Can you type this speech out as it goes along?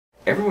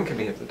Everyone can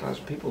be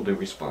hypnotized. People do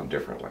respond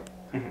differently.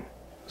 Mm-hmm.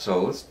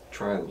 So let's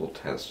try a little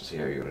test to see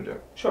how you're going to do.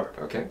 Sure.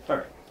 Okay? All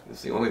right.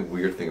 It's the only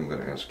weird thing I'm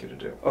going to ask you to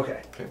do.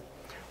 Okay. Okay.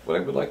 What I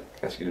would like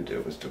to ask you to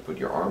do is to put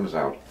your arms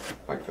out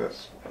like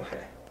this.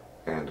 Okay.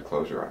 And to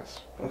close your eyes.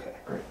 Okay.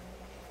 Great.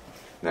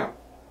 Now,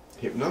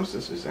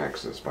 hypnosis is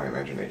accessed by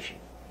imagination.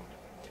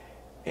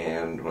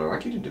 And what I'd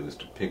like you to do is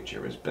to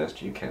picture as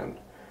best you can.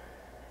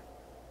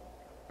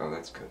 Oh,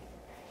 that's good.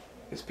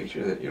 Is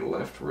picture that your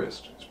left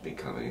wrist is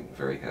becoming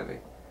very heavy.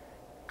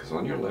 Because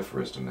on your left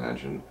wrist,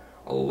 imagine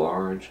a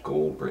large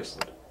gold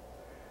bracelet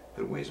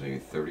that weighs maybe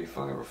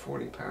 35 or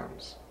 40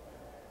 pounds.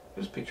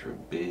 Just picture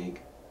a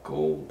big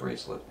gold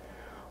bracelet,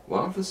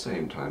 while at the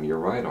same time your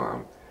right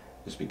arm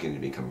is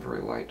beginning to become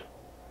very light.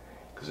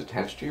 Because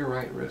attached to your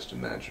right wrist,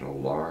 imagine a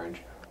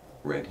large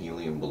red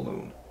helium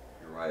balloon.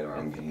 Your right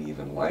arm getting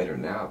even lighter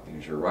now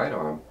because your right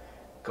arm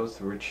goes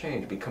through a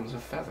change, becomes a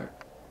feather.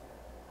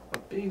 A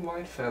big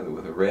white feather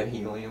with a red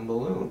helium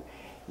balloon.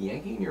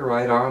 Yanking your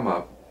right arm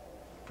up,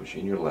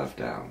 pushing your left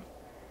down.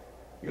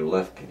 Your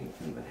left getting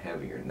even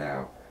heavier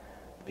now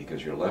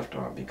because your left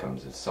arm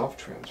becomes itself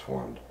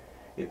transformed.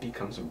 It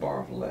becomes a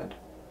bar of lead.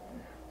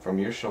 From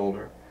your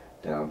shoulder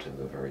down to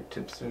the very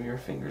tips of your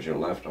fingers, your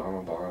left arm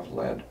a bar of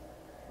lead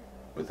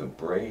with a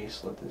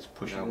bracelet that's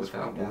pushing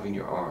without moving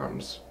your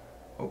arms.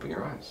 Open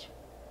your eyes.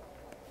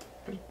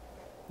 Good.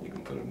 You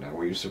can put it now.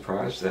 Were you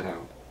surprised at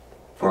how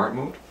far it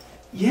moved?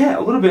 Yeah,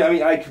 a little bit. I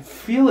mean, I could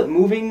feel it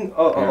moving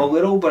a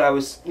little, but I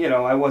was,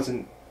 I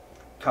wasn't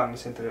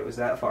cognizant that it was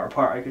that far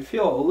apart. I could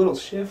feel a little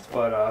shift,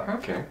 but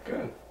okay,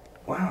 good.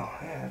 Wow,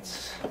 yeah,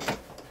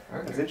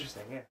 that's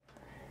interesting, yeah.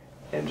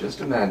 And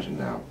just imagine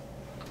now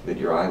that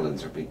your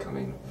eyelids are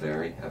becoming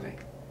very heavy.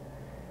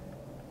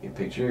 You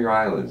picture your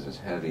eyelids as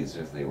heavy as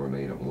if they were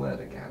made of lead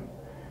again,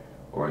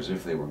 or as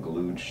if they were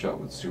glued shut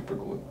with super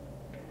glue.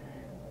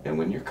 And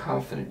when you're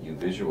confident, you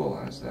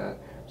visualize that,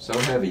 so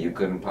heavy you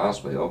couldn't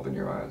possibly open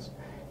your eyes.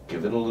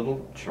 Give it a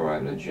little try,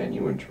 and a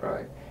genuine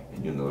try,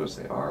 and you'll notice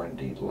they are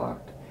indeed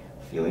locked.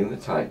 Feeling the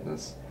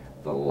tightness,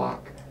 the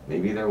lock,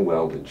 maybe they're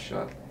welded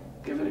shut.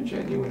 Give it a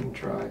genuine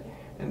try,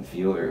 and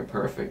feel they're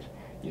perfect.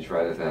 You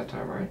tried it that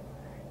time, right?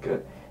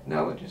 Good.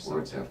 Now let your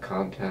words have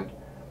content,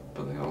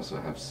 but they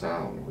also have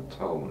sound with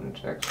tone and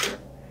texture.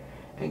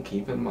 And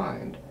keep in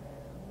mind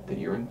that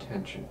your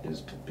intention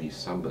is to be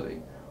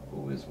somebody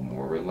who is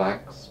more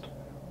relaxed,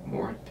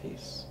 more at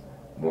peace,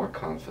 more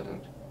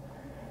confident.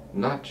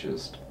 Not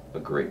just a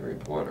great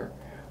reporter,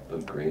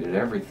 but great at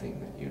everything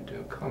that you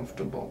do,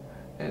 comfortable,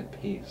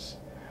 at peace,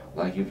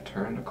 like you've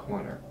turned a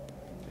corner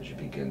as you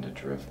begin to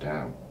drift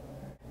down.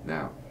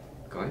 Now,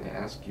 I'm going to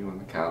ask you on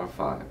the count of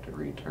 5 to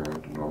return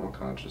to normal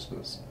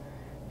consciousness,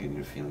 getting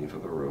a feeling for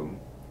the room.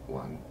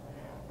 1,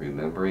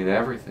 remembering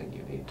everything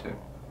you need to.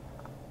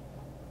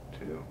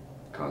 2,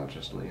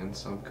 consciously and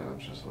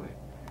subconsciously,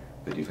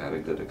 that you've had a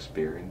good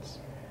experience,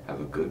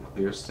 have a good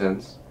clear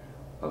sense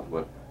of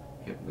what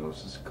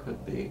hypnosis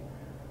could be,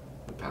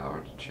 the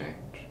power to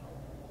change,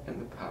 and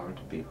the power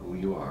to be who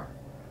you are,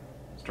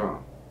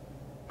 strong,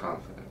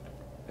 confident,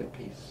 at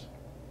peace.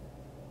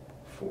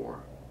 4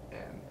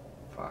 and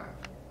 5.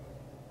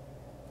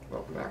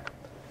 Welcome back.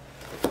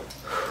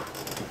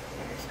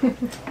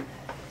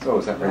 So,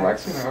 is that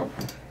relaxing, I hope?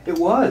 It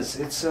was.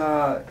 It's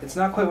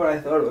not quite what I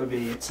thought it would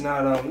be. It's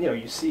not,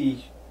 you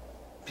see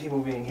people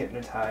being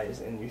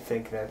hypnotized and you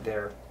think that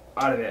they're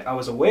out of it. I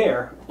was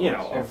aware,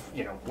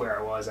 of where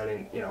I was. I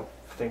didn't,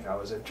 think I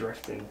was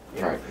adrift in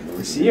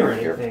the sea or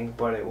anything,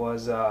 but it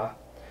was,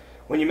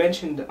 when you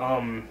mentioned,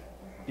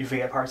 you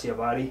forget parts of your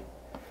body,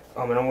 it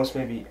almost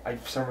made me, I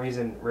for some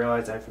reason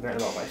realized I'd forgotten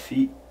about my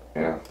feet.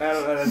 Yeah. I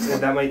don't know,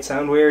 that might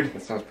sound weird.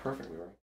 It sounds perfectly right.